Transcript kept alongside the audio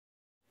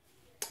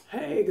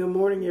Hey, good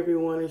morning,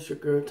 everyone. It's your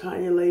girl,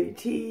 Tanya Lady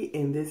T,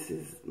 and this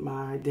is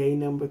my day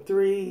number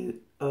 3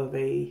 of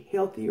a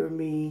Healthier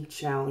Me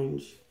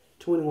challenge,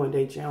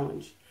 21-day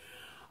challenge.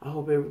 I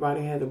hope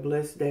everybody had a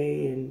blessed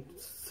day, and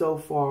so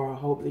far, I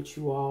hope that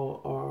you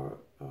all are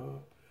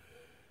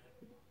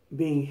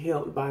being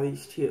helped by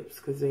these tips,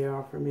 because they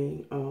are for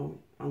me.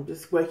 I'm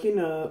just waking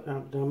up.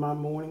 I've done my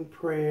morning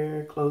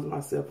prayer, closed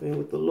myself in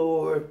with the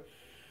Lord,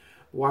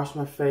 washed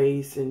my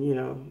face,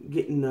 and,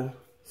 getting the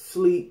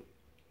sleep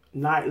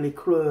nightly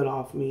crud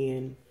off me.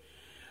 And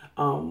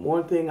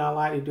one thing I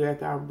like to do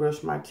after I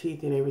brush my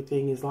teeth and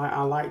everything is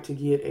I like to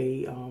get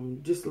a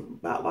just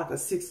about like a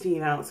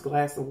 16-ounce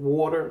glass of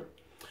water.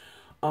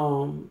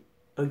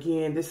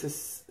 Again, this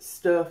is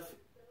stuff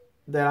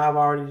that I've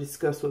already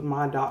discussed with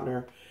my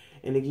doctor,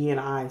 and again,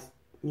 I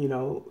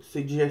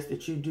suggest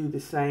that you do the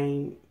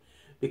same,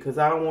 because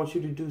I don't want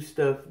you to do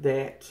stuff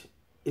that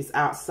is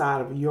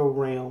outside of your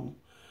realm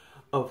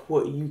of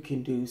what you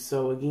can do.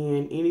 So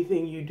again,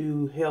 anything you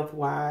do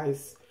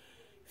health-wise,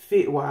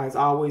 fit-wise,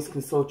 always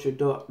consult your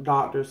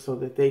doctor so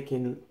that they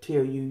can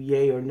tell you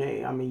yay or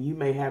nay. I mean, you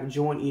may have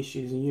joint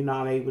issues and you're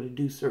not able to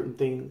do certain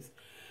things.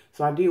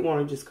 So I did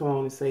want to just come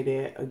on and say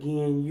that,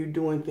 again, you're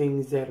doing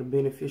things that are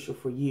beneficial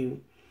for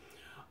you.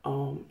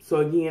 So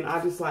again,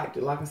 I just like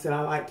I said,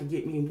 I like to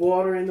get me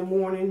water in the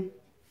morning,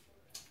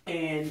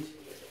 and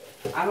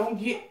I don't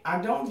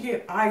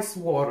get ice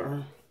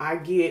water. I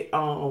get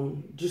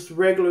just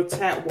regular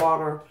tap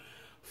water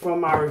from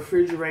my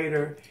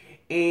refrigerator.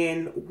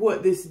 And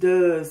what this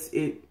does,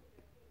 it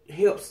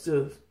helps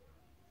to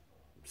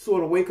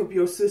sort of wake up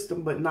your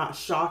system, but not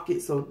shock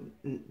it. So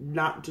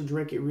not to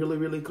drink it really,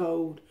 really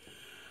cold,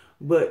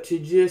 but to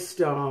just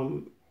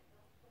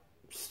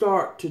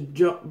start to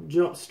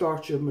jump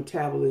start your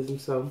metabolism.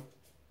 So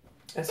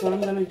that's what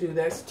I'm going to do.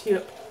 That's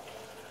tip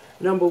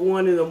number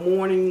 1 in the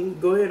morning.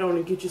 Go ahead on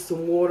and get you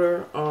some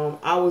water.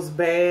 I was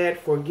bad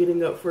for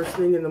getting up first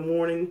thing in the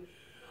morning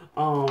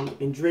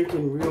and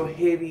drinking real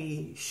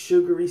heavy,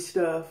 sugary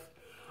stuff.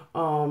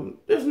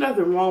 There's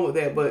nothing wrong with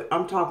that, but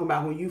I'm talking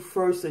about when you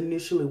first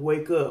initially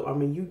wake up. I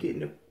mean,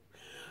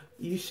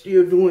 you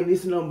still doing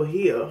this number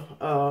here.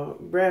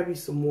 Grab you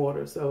some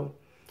water. So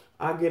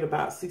I get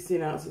about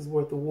 16 ounces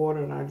worth of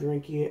water, and I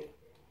drink it.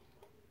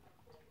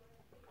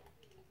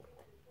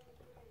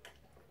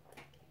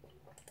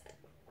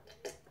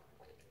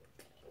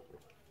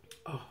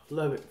 Oh,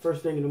 love it.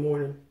 First thing in the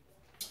morning.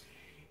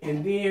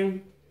 And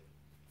then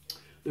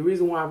the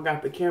reason why I've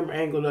got the camera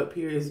angled up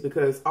here is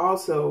because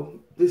also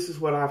this is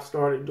what I've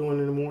started doing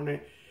in the morning.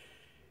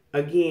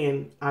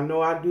 Again, I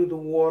know I do the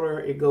water.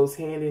 It goes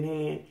hand in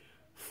hand.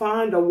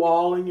 Find a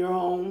wall in your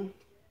home.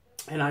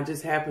 And I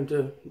just happen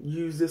to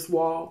use this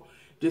wall.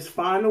 Just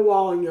find a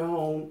wall in your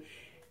home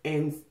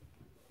and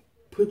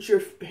put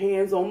your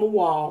hands on the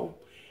wall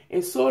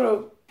and sort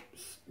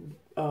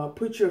of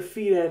put your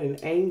feet at an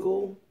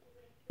angle.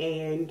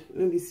 And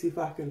let me see if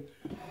I can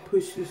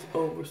push this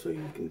over so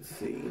you can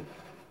see.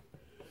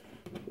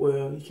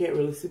 Well, you can't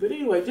really see. But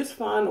anyway, just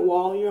find a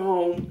wall in your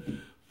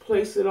home,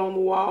 place it on the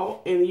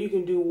wall, and you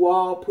can do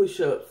wall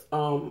push-ups.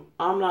 I'm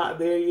not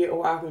there yet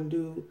where I can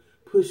do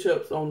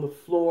push-ups on the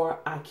floor.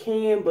 I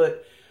can,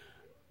 but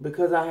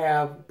because I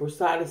have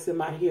bursitis in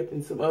my hip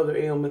and some other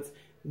ailments,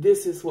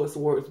 this is what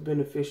works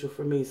beneficial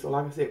for me. So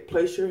like I said,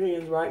 place your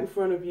hands right in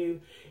front of you.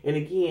 And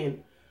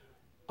again,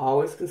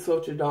 always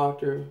consult your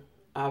doctor.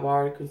 I've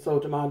already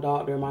consulted my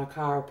doctor and my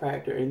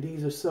chiropractor, and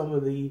these are some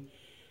of the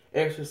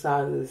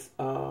exercises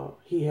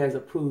he has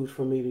approved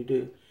for me to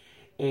do.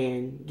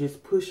 And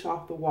just push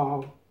off the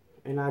wall,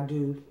 and I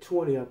do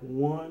 20 of them.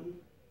 1,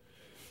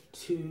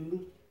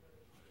 2,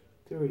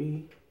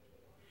 3,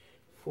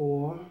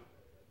 4,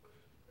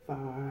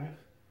 5,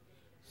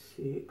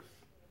 6,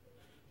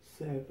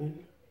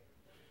 7,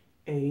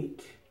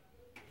 8,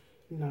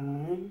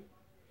 9,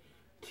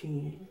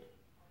 10,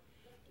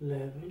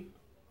 11,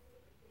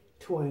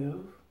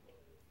 12,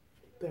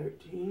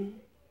 13,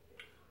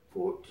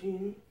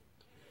 14,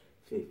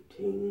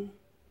 15,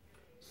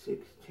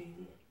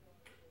 16,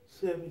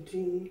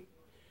 17,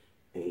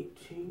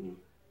 18,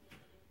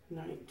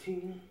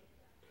 19,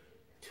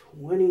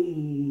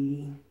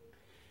 20.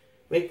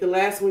 Make the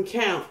last one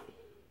count.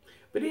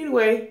 But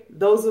anyway,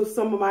 those are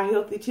some of my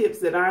healthy tips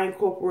that I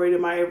incorporate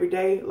in my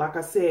everyday. Like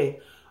I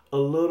said, a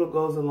little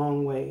goes a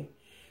long way.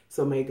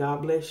 So may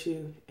God bless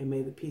you, and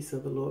may the peace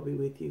of the Lord be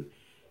with you.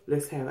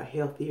 Let's have a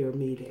healthier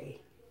me day.